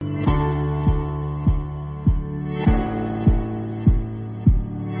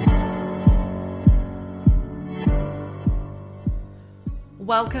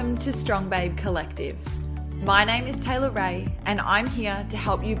Welcome to Strong Babe Collective. My name is Taylor Ray, and I'm here to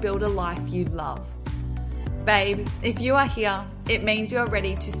help you build a life you love. Babe, if you are here, it means you are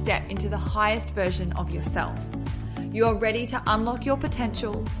ready to step into the highest version of yourself. You are ready to unlock your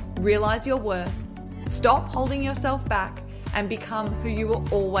potential, realize your worth, stop holding yourself back, and become who you were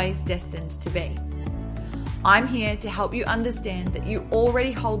always destined to be. I'm here to help you understand that you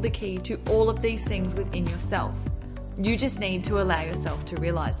already hold the key to all of these things within yourself. You just need to allow yourself to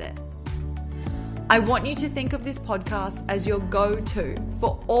realize it. I want you to think of this podcast as your go-to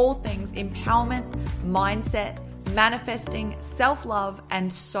for all things empowerment, mindset, manifesting, self-love,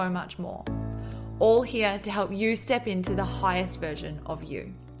 and so much more. All here to help you step into the highest version of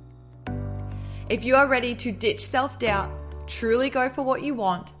you. If you are ready to ditch self-doubt, truly go for what you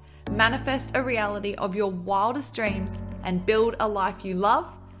want, manifest a reality of your wildest dreams, and build a life you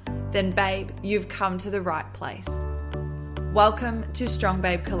love, then babe, you've come to the right place. Welcome to Strong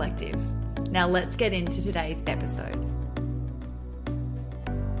Babe Collective. Now let's get into today's episode.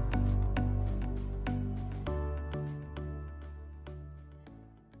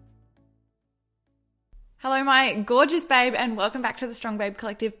 Hello, my gorgeous babe, and welcome back to the Strong Babe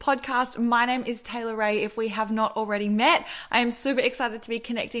Collective podcast. My name is Taylor Ray. If we have not already met, I am super excited to be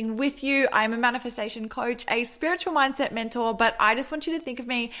connecting with you. I'm a manifestation coach, a spiritual mindset mentor, but I just want you to think of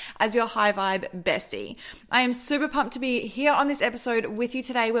me as your high vibe bestie. I am super pumped to be here on this episode with you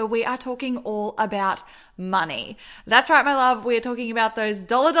today, where we are talking all about money. That's right, my love. We are talking about those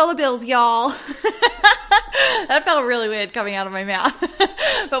dollar bills, y'all. That felt really weird coming out of my mouth.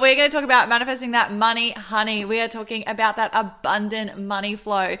 But we're going to talk about manifesting that money, honey. We are talking about that abundant money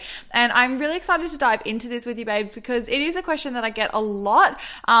flow. And I'm really excited to dive into this with you, babes, because it is a question that I get a lot,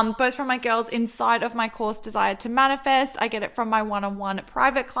 both from my girls inside of my course, Desire to Manifest. I get it from my one-on-one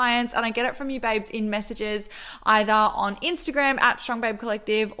private clients, and I get it from you, babes, in messages, either on Instagram at Strong Babe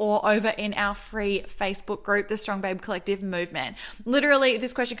Collective or over in our free Facebook group, the Strong Babe Collective Movement. Literally,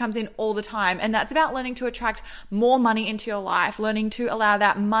 this question comes in all the time, and that's about learning to attract more money into your life, learning to allow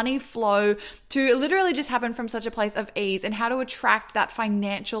that money flow to literally just happen from such a place of ease, and how to attract that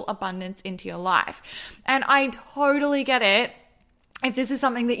financial abundance into your life. And I totally get it if this is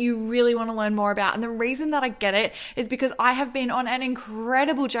something that you really want to learn more about. And the reason that I get it is because I have been on an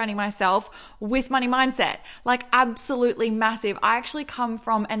incredible journey myself with money mindset, like absolutely massive. I actually come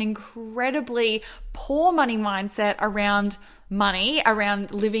from an incredibly poor money mindset around money, around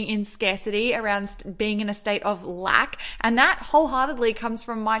living in scarcity, around being in a state of lack. And that wholeheartedly comes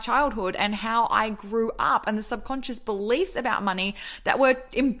from my childhood and how I grew up, and the subconscious beliefs about money that were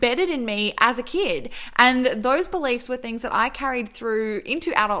embedded in me as a kid. And those beliefs were things that I carried through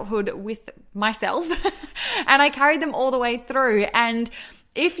into adulthood with myself. And I carried them all the way through. And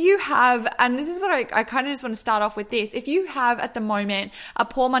if you have, and this is what I kind of just want to start off with this, if you have at the moment a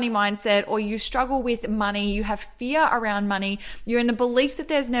poor money mindset, or you struggle with money, you have fear around money, you're in the belief that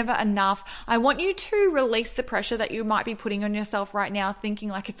there's never enough, I want you to release the pressure that you might be putting on yourself right now, thinking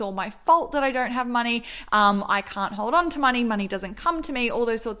like it's all my fault that I don't have money, I can't hold on to money, money doesn't come to me, all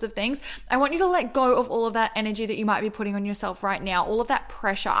those sorts of things. I want you to let go of all of that energy that you might be putting on yourself right now, all of that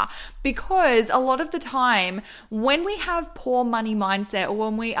pressure, because a lot of the time when we have poor money mindset, or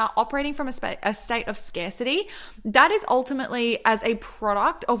when we are operating from a state of scarcity, that is ultimately as a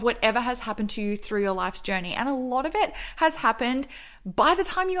product of whatever has happened to you through your life's journey. And a lot of it has happened by the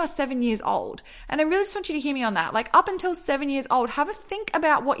time you are 7 years old. And I really just want you to hear me on that. Like, up until 7 years old, have a think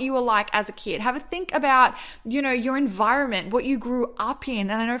about what you were like as a kid. Have a think about, your environment, what you grew up in.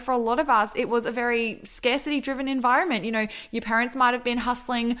 And I know for a lot of us, it was a very scarcity driven environment. Your parents might have been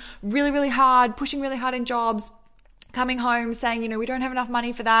hustling really, really hard, pushing really hard in jobs, coming home saying, we don't have enough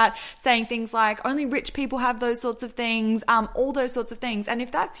money for that, saying things like only rich people have those sorts of things, all those sorts of things. And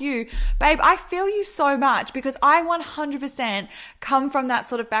if that's you, babe, I feel you so much, because I 100% come from that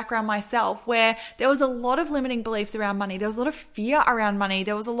sort of background myself, where there was a lot of limiting beliefs around money. There was a lot of fear around money.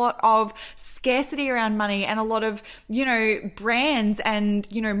 There was a lot of scarcity around money, and a lot of, brands and,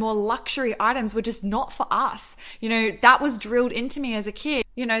 more luxury items were just not for us. That was drilled into me as a kid,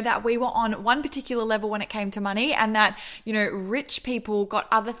 that we were on one particular level when it came to money, and that, rich people got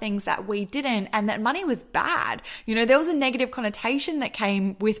other things that we didn't, and that money was bad. There was a negative connotation that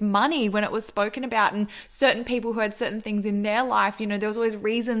came with money when it was spoken about, and certain people who had certain things in their life, there was always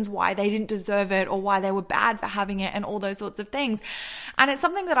reasons why they didn't deserve it, or why they were bad for having it, and all those sorts of things. And it's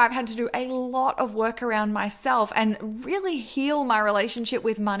something that I've had to do a lot of work around myself, and really heal my relationship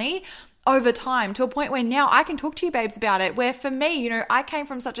with money over time, to a point where now I can talk to you babes about it, where for me, I came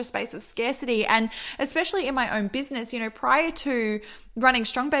from such a space of scarcity, and especially in my own business, prior to running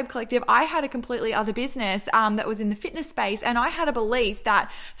Strong Babe Collective, I had a completely other business that was in the fitness space, and I had a belief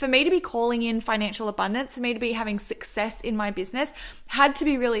that for me to be calling in financial abundance, for me to be having success in my business, had to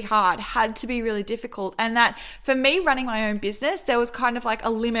be really hard, had to be really difficult, and that for me running my own business, there was kind of like a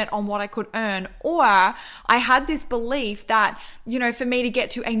limit on what I could earn, or I had this belief that, for me to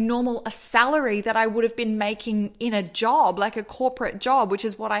get to a normal salary that I would have been making in a job, like a corporate job, which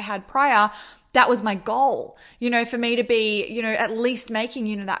is what I had prior, that was my goal, for me to be, at least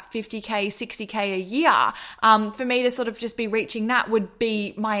making, that 50K, 60K a year. For me to sort of just be reaching that would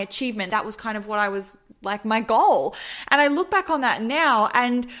be my achievement. That was kind of what I was like my goal. And I look back on that now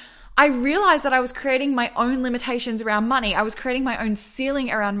and I realized that I was creating my own limitations around money. I was creating my own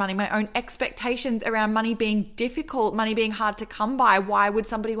ceiling around money, my own expectations around money being difficult, money being hard to come by. Why would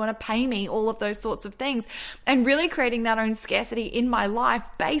somebody want to pay me? All of those sorts of things. And really creating that own scarcity in my life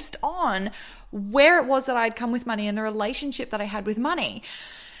based on where it was that I'd come with money and the relationship that I had with money.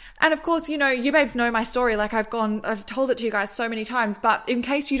 And of course, you babes know my story. Like I've told it to you guys so many times, but in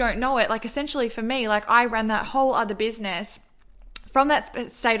case you don't know it, like essentially for me, like I ran that whole other business from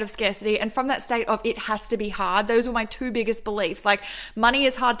that state of scarcity and from that state of it has to be hard. Those were my two biggest beliefs. Like money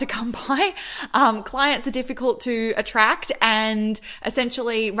is hard to come by, clients are difficult to attract, and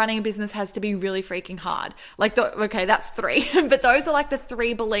essentially running a business has to be really freaking hard. Okay, that's three, but those are like the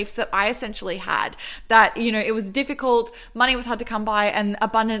three beliefs that I essentially had, that, it was difficult, money was hard to come by, and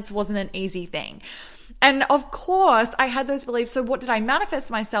abundance wasn't an easy thing. And of course, I had those beliefs. So what did I manifest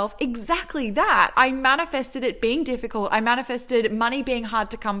myself? Exactly that. I manifested it being difficult. I manifested money being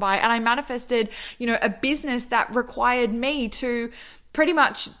hard to come by. And I manifested, a business that required me to pretty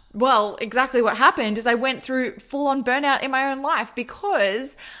much, exactly what happened is I went through full on burnout in my own life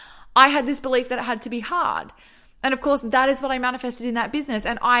because I had this belief that it had to be hard. And of course, that is what I manifested in that business.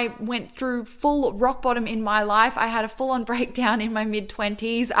 And I went through full rock bottom in my life. I had a full on breakdown in my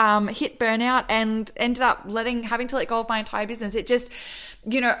mid-20s, hit burnout, and ended up having to let go of my entire business. It just,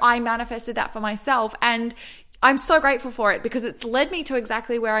 I manifested that for myself. And I'm so grateful for it because it's led me to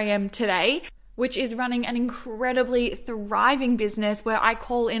exactly where I am today, which is running an incredibly thriving business where I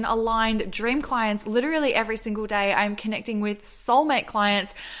call in aligned dream clients literally every single day. I'm connecting with soulmate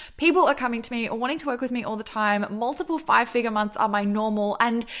clients. People are coming to me or wanting to work with me all the time. Multiple 5-figure months are my normal.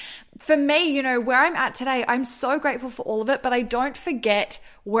 And for me, where I'm at today, I'm so grateful for all of it, but I don't forget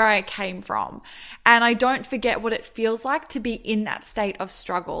where I came from. And I don't forget what it feels like to be in that state of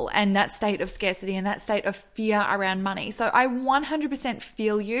struggle and that state of scarcity and that state of fear around money. So I 100%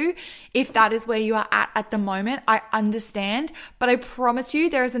 feel you if that is where you are at the moment. I understand, but I promise you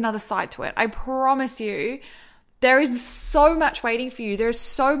there is another side to it. I promise you there is so much waiting for you. There is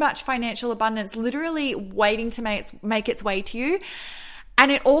so much financial abundance literally waiting to make its way to you.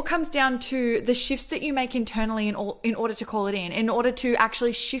 And it all comes down to the shifts that you make internally in order to call it in order to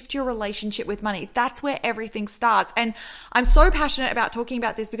actually shift your relationship with money. That's where everything starts. And I'm so passionate about talking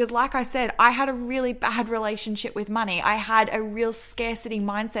about this because, like I said, I had a really bad relationship with money. I had a real scarcity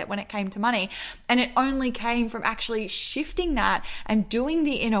mindset when it came to money. And it only came from actually shifting that and doing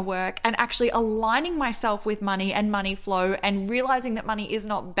the inner work and actually aligning myself with money and money flow and realizing that money is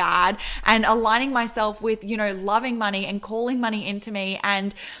not bad and aligning myself with, loving money and calling money into me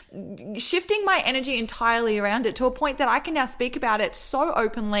and shifting my energy entirely around it to a point that I can now speak about it so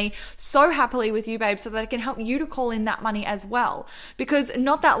openly, so happily with you, babe, so that I can help you to call in that money as well. Because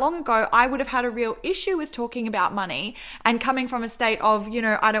not that long ago, I would have had a real issue with talking about money and coming from a state of,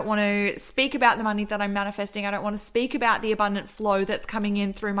 I don't want to speak about the money that I'm manifesting. I don't want to speak about the abundant flow that's coming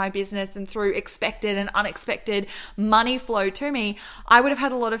in through my business and through expected and unexpected money flow to me. I would have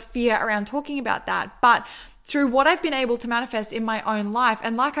had a lot of fear around talking about that. But through what I've been able to manifest in my own life.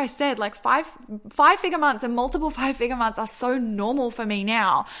 And like I said, like five-figure months and multiple 5-figure months are so normal for me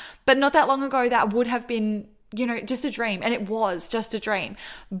now. But not that long ago, that would have been, just a dream. And it was just a dream.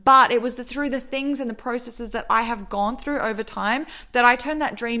 But it was through the things and the processes that I have gone through over time that I turned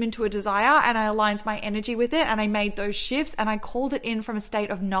that dream into a desire and I aligned my energy with it and I made those shifts and I called it in from a state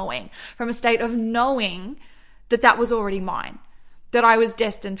of knowing that that was already mine, that I was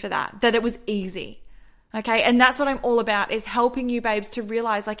destined for that it was easy. Okay. And that's what I'm all about, is helping you babes to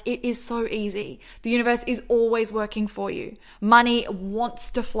realize like it is so easy. The universe is always working for you. Money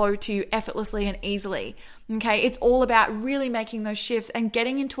wants to flow to you effortlessly and easily. Okay. It's all about really making those shifts and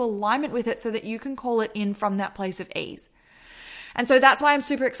getting into alignment with it so that you can call it in from that place of ease. And so that's why I'm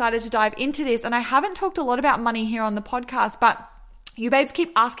super excited to dive into this. And I haven't talked a lot about money here on the podcast, but You babes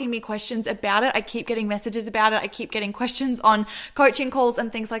keep asking me questions about it. I keep getting messages about it. I keep getting questions on coaching calls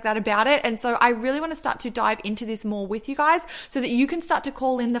and things like that about it. And so I really want to start to dive into this more with you guys so that you can start to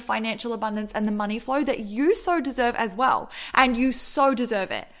call in the financial abundance and the money flow that you so deserve as well. And you so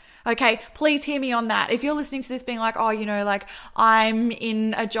deserve it. Okay, please hear me on that. If you're listening to this being like, oh, like I'm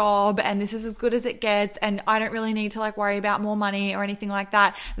in a job and this is as good as it gets and I don't really need to worry about more money or anything like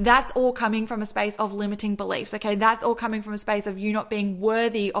that, that's all coming from a space of limiting beliefs. Okay, that's all coming from a space of you not being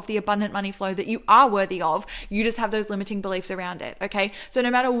worthy of the abundant money flow that you are worthy of. You just have those limiting beliefs around it. Okay, so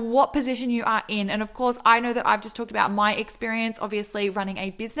no matter what position you are in, and of course, I know that I've just talked about my experience, obviously running a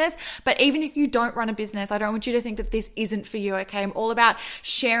business, but even if you don't run a business, I don't want you to think that this isn't for you. Okay, I'm all about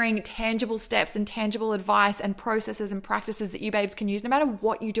sharing tangible steps and tangible advice and processes and practices that you babes can use no matter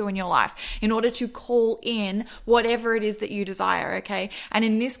what you do in your life in order to call in whatever it is that you desire, okay? And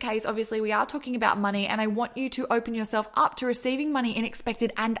in this case, obviously, we are talking about money, and I want you to open yourself up to receiving money in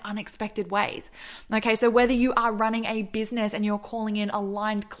expected and unexpected ways, okay? So whether you are running a business and you're calling in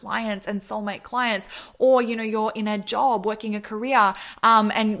aligned clients and soulmate clients, or, you're in a job, working a career,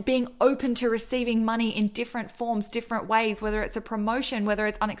 and being open to receiving money in different forms, different ways, whether it's a promotion, whether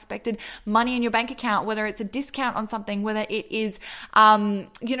it's unexpected money in your bank account, whether it's a discount on something, whether it is,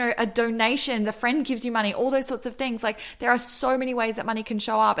 a donation, the friend gives you money, all those sorts of things. There are so many ways that money can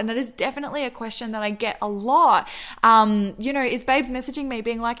show up. And that is definitely a question that I get a lot. Is babes messaging me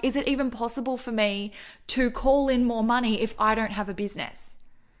being like, is it even possible for me to call in more money if I don't have a business?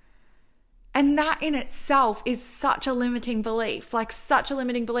 And that in itself is such a limiting belief,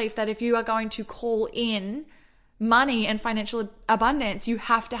 that if you are going to call in money and financial abundance, you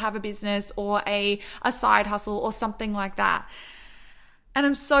have to have a business or a side hustle or something like that. And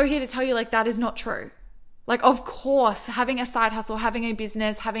I'm so here to tell you, that is not true. Of course, having a side hustle, having a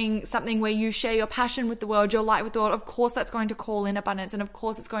business, having something where you share your passion with the world, your light with the world, of course that's going to call in abundance. And of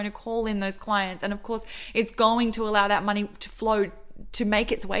course it's going to call in those clients. And of course it's going to allow that money to flow to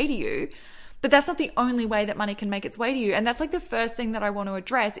make its way to you. But that's not the only way that money can make its way to you. And that's the first thing that I want to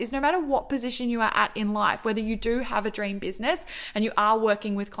address is no matter what position you are at in life, whether you do have a dream business and you are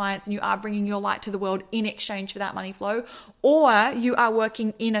working with clients and you are bringing your light to the world in exchange for that money flow, or you are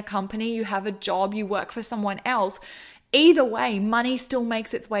working in a company, you have a job, you work for someone else, either way, money still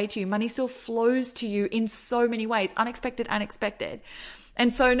makes its way to you. Money still flows to you in so many ways, unexpected and expected.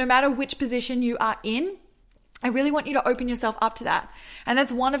 And so no matter which position you are in, I really want you to open yourself up to that. And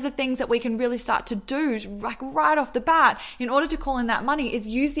that's one of the things that we can really start to do right off the bat in order to call in that money is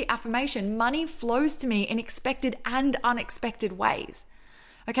use the affirmation, money flows to me in expected and unexpected ways.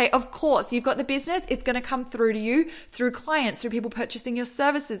 Okay, of course, you've got the business, it's going to come through to you through clients, through people purchasing your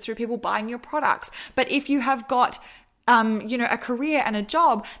services, through people buying your products. But if you have got a career and a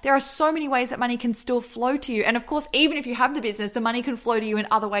job, there are so many ways that money can still flow to you. And of course, even if you have the business, the money can flow to you in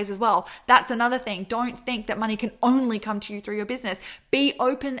other ways as well. That's another thing. Don't think that money can only come to you through your business. Be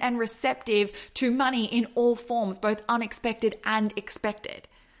open and receptive to money in all forms, both unexpected and expected.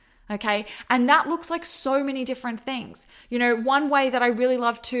 Okay. And that looks like so many different things. One way that I really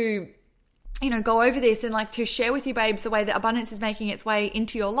love to go over this and to share with you babes the way that abundance is making its way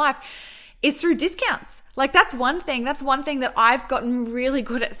into your life is through discounts. That's one thing that I've gotten really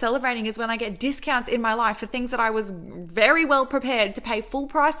good at celebrating is when I get discounts in my life for things that I was very well prepared to pay full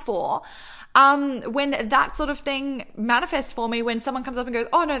price for. When that sort of thing manifests for me, when someone comes up and goes,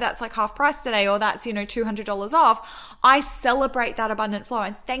 oh no, that's half price today, or that's, $200 off, I celebrate that abundant flow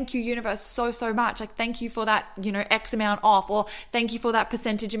and thank you, universe, so much. Thank you for that, X amount off, or thank you for that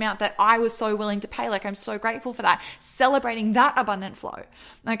percentage amount that I was so willing to pay. I'm so grateful for that. Celebrating that abundant flow.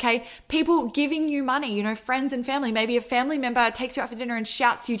 Okay. People giving you money, friends and family, maybe a family member takes you out for dinner and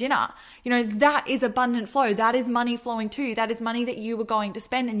shouts you dinner. That is abundant flow. That is money flowing to you. That is money that you were going to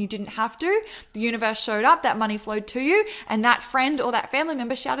spend and you didn't have to. The universe showed up, that money flowed to you, and that friend or that family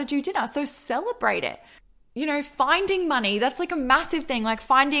member shouted you dinner. So celebrate it. Finding money, that's a massive thing,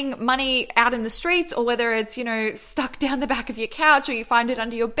 finding money out in the streets, or whether it's, stuck down the back of your couch, or you find it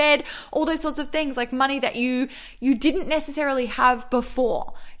under your bed, all those sorts of things, money that you didn't necessarily have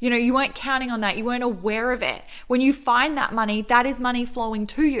before. You weren't counting on that. You weren't aware of it. When you find that money, that is money flowing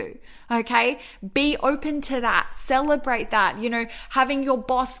to you. Okay. Be open to that. Celebrate that. Having your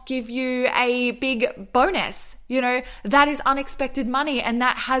boss give you a big bonus, that is unexpected money, and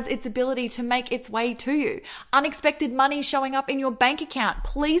that has its ability to make its way to you. Unexpected money showing up in your bank account.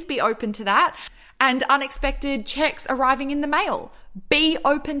 Please be open to that. and unexpected checks arriving in the mail. Be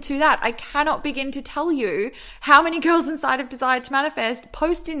open to that. I cannot begin to tell you how many girls inside of Desire to Manifest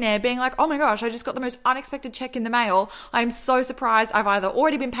post in there being like, oh my gosh, I just got the most unexpected check in the mail. I'm so surprised. I've either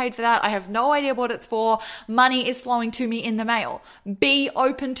already been paid for that. I have no idea what it's for. Money is flowing to me in the mail. Be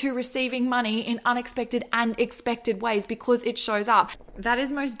open to receiving money in unexpected and expected ways because it shows up. That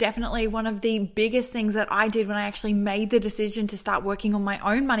is most definitely one of the biggest things that I did when I actually made the decision to start working on my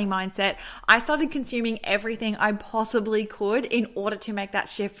own money mindset. I started consuming everything I possibly could in order to make that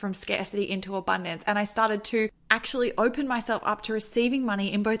shift from scarcity into abundance. And I started to actually open myself up to receiving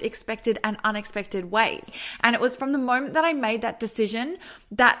money in both expected and unexpected ways. And it was from the moment that I made that decision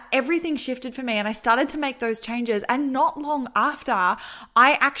that everything shifted for me and I started to make those changes. And not long after,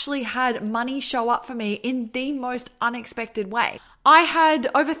 I actually had money show up for me in the most unexpected way. I had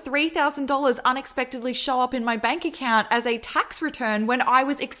over $3,000 unexpectedly show up in my bank account as a tax return when I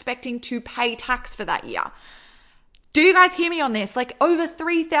was expecting to pay tax for that year. Do you guys hear me on this? Like over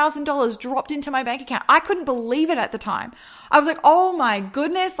 $3,000 dropped into my bank account. I couldn't believe it at the time. I was like, oh my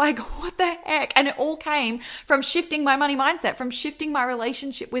goodness, like what the heck? And it all came from shifting my money mindset, from shifting my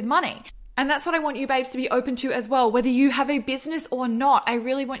relationship with money. And that's what I want you babes to be open to as well. Whether you have a business or not, I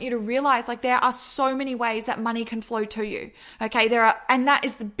really want you to realize like there are so many ways that money can flow to you. Okay. And that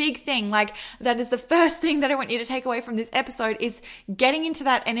is the big thing. Like that is the first thing that I want you to take away from this episode is getting into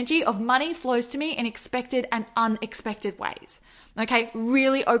that energy of money flows to me in expected and unexpected ways. Okay.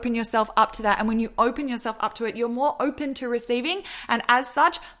 Really open yourself up to that. And when you open yourself up to it, you're more open to receiving. And as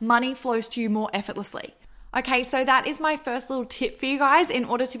such, money flows to you more effortlessly. Okay, so that is my first little tip for you guys in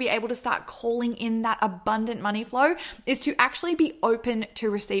order to be able to start calling in that abundant money flow is to actually be open to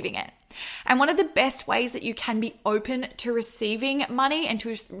receiving it. And one of the best ways that you can be open to receiving money and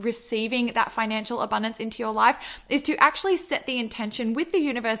to receiving that financial abundance into your life is to actually set the intention with the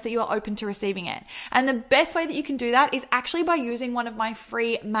universe that you are open to receiving it. And the best way that you can do that is actually by using one of my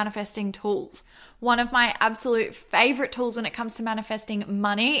free manifesting tools. One of my absolute favorite tools when it comes to manifesting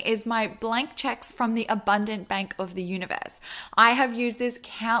money is my blank checks from the Abundant Bank of the Universe. I have used this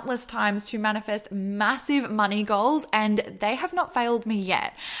countless times to manifest massive money goals and they have not failed me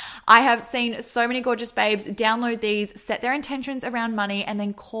yet. I have seen so many gorgeous babes download these, set their intentions around money, and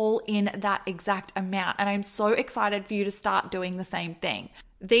then call in that exact amount. And I'm so excited for you to start doing the same thing.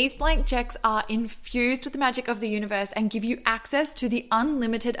 These blank checks are infused with the magic of the universe and give you access to the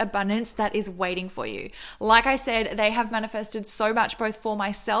unlimited abundance that is waiting for you. Like I said, they have manifested so much both for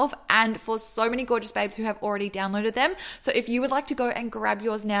myself and for so many gorgeous babes who have already downloaded them. So if you would like to go and grab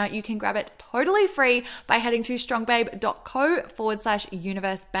yours now, you can grab it totally free by heading to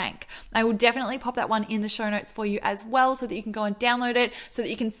strongbabe.co/universe bank. I will definitely pop that one in the show notes for you as well so that you can go and download it, so that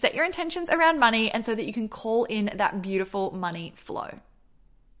you can set your intentions around money and so that you can call in that beautiful money flow.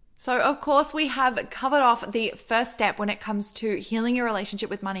 So of course we have covered off the first step when it comes to healing your relationship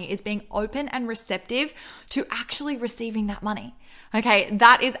with money is being open and receptive to actually receiving that money. Okay,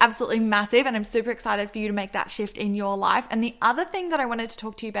 that is absolutely massive and I'm super excited for you to make that shift in your life. And the other thing that I wanted to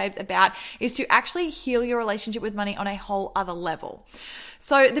talk to you babes about is to actually heal your relationship with money on a whole other level.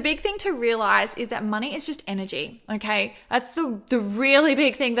 So the big thing to realize is that money is just energy, okay? That's the really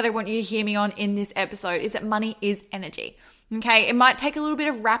big thing that I want you to hear me on in this episode is that money is energy. Okay, it might take a little bit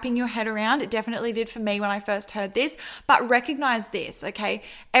of wrapping your head around. It definitely did for me when I first heard this, but recognize this, okay?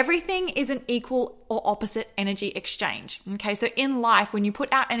 Everything is an equal or opposite energy exchange. Okay, so in life, when you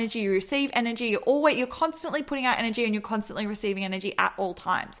put out energy, you receive energy. You're constantly putting out energy and you're constantly receiving energy at all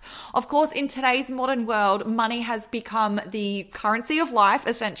times. Of course, in today's modern world, money has become the currency of life.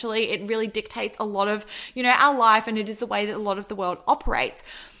 Essentially, it really dictates a lot of, our life, and it is the way that a lot of the world operates.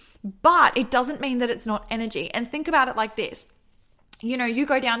 But it doesn't mean that it's not energy. And think about it like this. You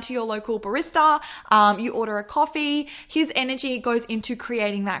go down to your local barista, you order a coffee, his energy goes into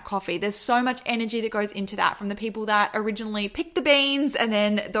creating that coffee. There's so much energy that goes into that, from the people that originally picked the beans and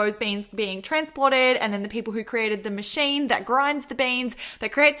then those beans being transported, and then the people who created the machine that grinds the beans,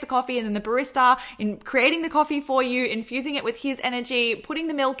 that creates the coffee, and then the barista in creating the coffee for you, infusing it with his energy, putting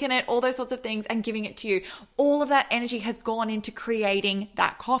the milk in it, all those sorts of things, and giving it to you. All of that energy has gone into creating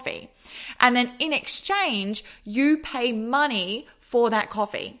that coffee. And then in exchange, you pay money for that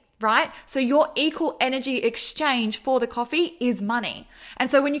coffee, right? So your equal energy exchange for the coffee is money.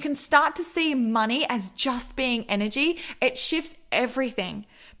 And so when you can start to see money as just being energy, it shifts everything.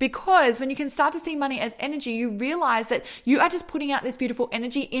 Because when you can start to see money as energy, you realize that you are just putting out this beautiful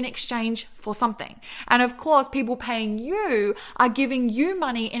energy in exchange for something. And of course, people paying you are giving you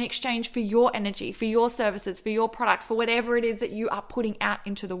money in exchange for your energy, for your services, for your products, for whatever it is that you are putting out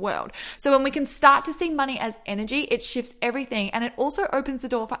into the world. So when we can start to see money as energy, it shifts everything. And it also opens the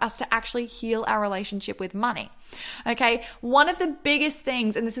door for us to actually heal our relationship with money. Okay. One of the biggest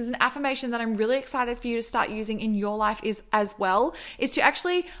things, and this is an affirmation that I'm really excited for you to start using in your life is to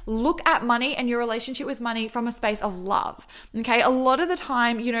actually look at money and your relationship with money from a space of love. Okay. A lot of the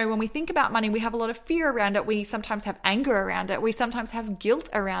time, when we think about money, we have a lot of fear around it. We sometimes have anger around it. We sometimes have guilt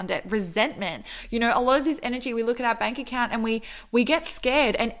around it, resentment. A lot of this energy, we look at our bank account and we get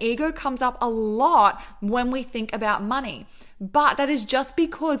scared, and ego comes up a lot when we think about money. But that is just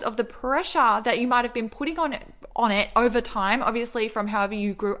because of the pressure that you might have been putting on it over time, obviously from however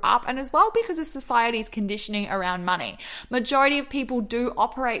you grew up, and as well because of society's conditioning around money. Majority of people do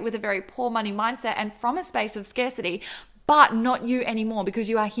operate with a very poor money mindset and from a space of scarcity, but not you anymore, because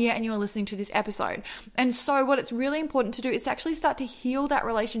you are here and you are listening to this episode. And so what it's really important to do is to actually start to heal that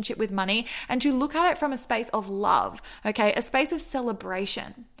relationship with money and to look at it from a space of love, okay? A space of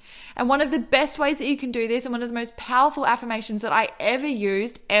celebration. And one of the best ways that you can do this, and one of the most powerful affirmations that I ever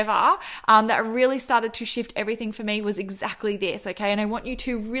used, that really started to shift everything for me was exactly this, okay? And I want you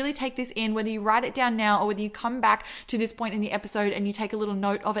to really take this in, whether you write it down now or whether you come back to this point in the episode and you take a little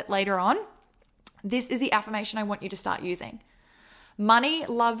note of it later on. This is the affirmation I want you to start using. Money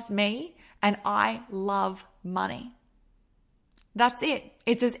loves me and I love money. That's it.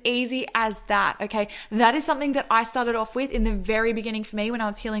 It's as easy as that, okay? That is something that I started off with in the very beginning for me when I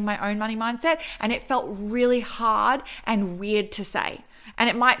was healing my own money mindset, and it felt really hard and weird to say. And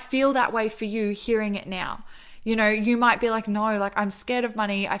it might feel that way for you hearing it now. You might be like, no, like I'm scared of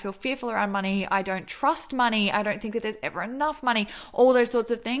money. I feel fearful around money. I don't trust money. I don't think that there's ever enough money, all those sorts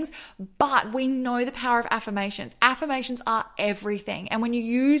of things. But we know the power of affirmations. Affirmations are everything. And when you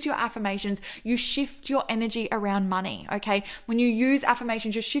use your affirmations, you shift your energy around money, okay? When you use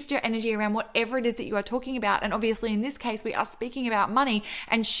affirmations, you shift your energy around whatever it is that you are talking about. And obviously in this case, we are speaking about money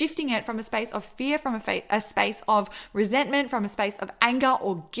and shifting it from a space of fear, from a space of resentment, from a space of anger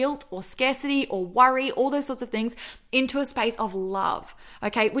or guilt or scarcity or worry, all those sorts of things, into a space of love,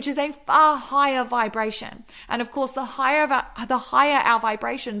 okay, which is a far higher vibration. And of course, the higher our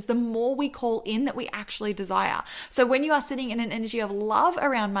vibrations, the more we call in that we actually desire. So when you are sitting in an energy of love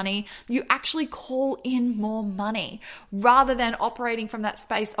around money, you actually call in more money rather than operating from that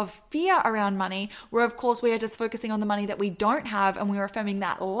space of fear around money, where of course we are just focusing on the money that we don't have and we're affirming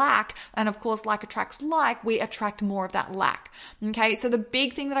that lack. And of course, like attracts like, we attract more of that lack. Okay, so the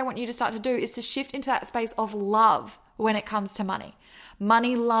big thing that I want you to start to do is to shift into that space of love when it comes to money.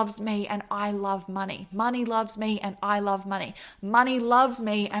 Money loves me and I love money. Money loves me and I love money. Money loves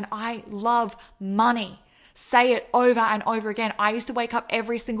me and I love money. Say it over and over again. I used to wake up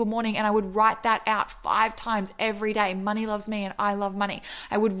every single morning and I would write that out 5 times every day. Money loves me and I love money.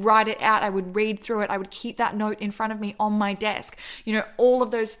 I would write it out. I would read through it. I would keep that note in front of me on my desk. All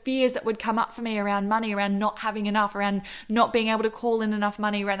of those fears that would come up for me around money, around not having enough, around not being able to call in enough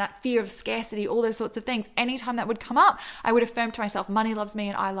money, around that fear of scarcity, all those sorts of things. Anytime that would come up, I would affirm to myself, money loves me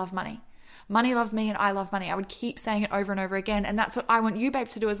and I love money. Money loves me and I love money. I would keep saying it over and over again. And that's what I want you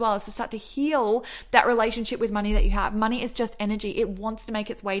babes to do as well, is to start to heal that relationship with money that you have. Money is just energy. It wants to make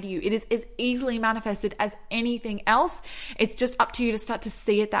its way to you. It is as easily manifested as anything else. It's just up to you to start to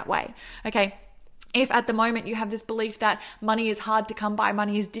see it that way. Okay. If at the moment you have this belief that money is hard to come by,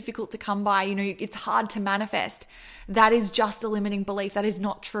 money is difficult to come by, it's hard to manifest, that is just a limiting belief. That is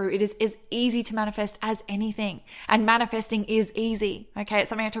not true. It is as easy to manifest as anything. And manifesting is easy. Okay. It's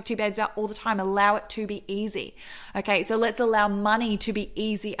something I talk to you babes about all the time. Allow it to be easy. Okay. So let's allow money to be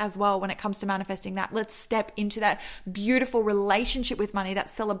easy as well when it comes to manifesting that. Let's step into that beautiful relationship with money, that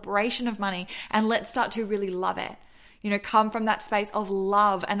celebration of money, and let's start to really love it. Come from that space of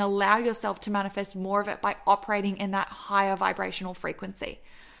love and allow yourself to manifest more of it by operating in that higher vibrational frequency.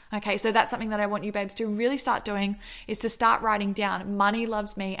 Okay, so that's something that I want you babes to really start doing, is to start writing down, money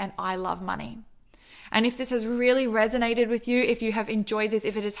loves me and I love money. And if this has really resonated with you, if you have enjoyed this,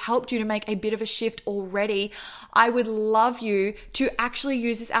 if it has helped you to make a bit of a shift already, I would love you to actually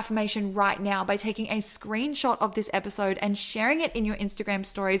use this affirmation right now by taking a screenshot of this episode and sharing it in your Instagram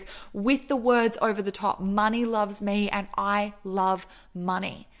stories with the words over the top, money loves me and I love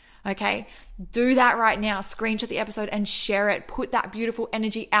money. Okay, do that right now. Screenshot the episode and share it. Put that beautiful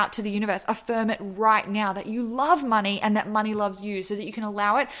energy out to the universe. Affirm it right now that you love money and that money loves you, so that you can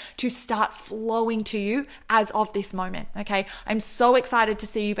allow it to start flowing to you as of this moment. Okay, I'm so excited to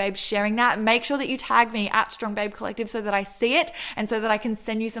see you, babe, sharing that. Make sure that you tag me at Strong Babe Collective so that I see it and so that I can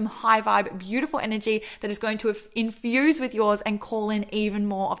send you some high vibe, beautiful energy that is going to infuse with yours and call in even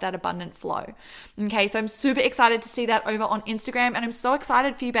more of that abundant flow. Okay, so I'm super excited to see that over on Instagram, and I'm so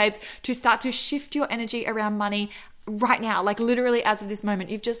excited for you, babes, to start to shift your energy around money right now, like literally as of this moment.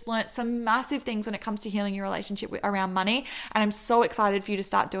 You've just learned some massive things when it comes to healing your relationship around money, and I'm so excited for you to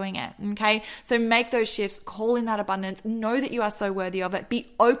start doing it. Okay, so make those shifts, call in that abundance, know that you are so worthy of it, be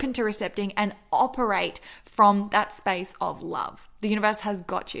open to receiving, and operate from that space of love. The universe has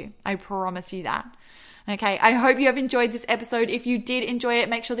got you. I promise you that. Okay, I hope you have enjoyed this episode. If you did enjoy it,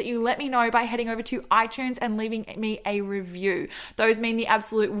 make sure that you let me know by heading over to iTunes and leaving me a review. Those mean the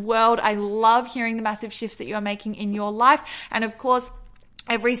absolute world. I love hearing the massive shifts that you are making in your life. And of course,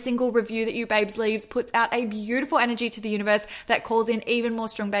 every single review that you babes leaves puts out a beautiful energy to the universe that calls in even more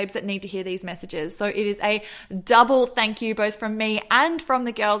strong babes that need to hear these messages. So it is a double thank you, both from me and from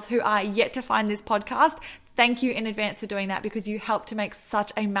the girls who are yet to find this podcast. Thank you in advance for doing that, because you help to make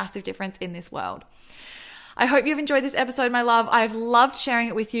such a massive difference in this world. I hope you've enjoyed this episode, my love. I've loved sharing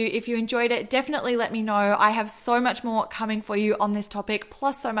it with you. If you enjoyed it, definitely let me know. I have so much more coming for you on this topic,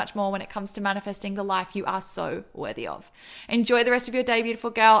 plus so much more when it comes to manifesting the life you are so worthy of. Enjoy the rest of your day,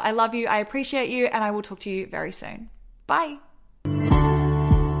 beautiful girl. I love you. I appreciate you, and I will talk to you very soon. Bye.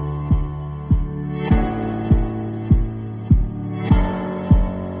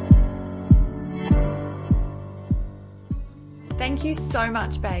 Thank you so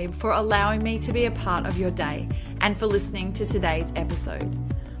much, babe, for allowing me to be a part of your day and for listening to today's episode.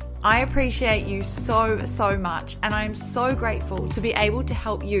 I appreciate you so, so much, and I am so grateful to be able to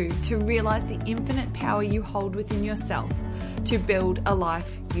help you to realize the infinite power you hold within yourself to build a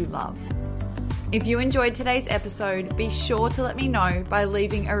life you love. If you enjoyed today's episode, be sure to let me know by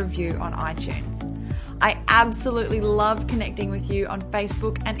leaving a review on iTunes. I absolutely love connecting with you on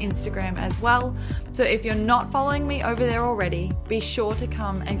Facebook and Instagram as well. So if you're not following me over there already, be sure to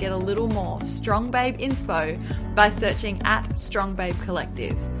come and get a little more Strong Babe inspo by searching at Strong Babe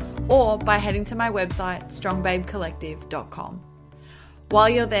Collective, or by heading to my website, strongbabecollective.com. While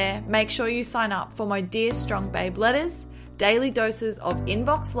you're there, make sure you sign up for my Dear Strong Babe letters, daily doses of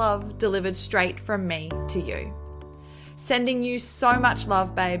inbox love delivered straight from me to you. Sending you so much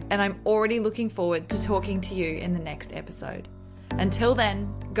love, babe, and I'm already looking forward to talking to you in the next episode. Until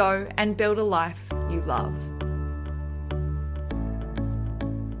then, go and build a life you love.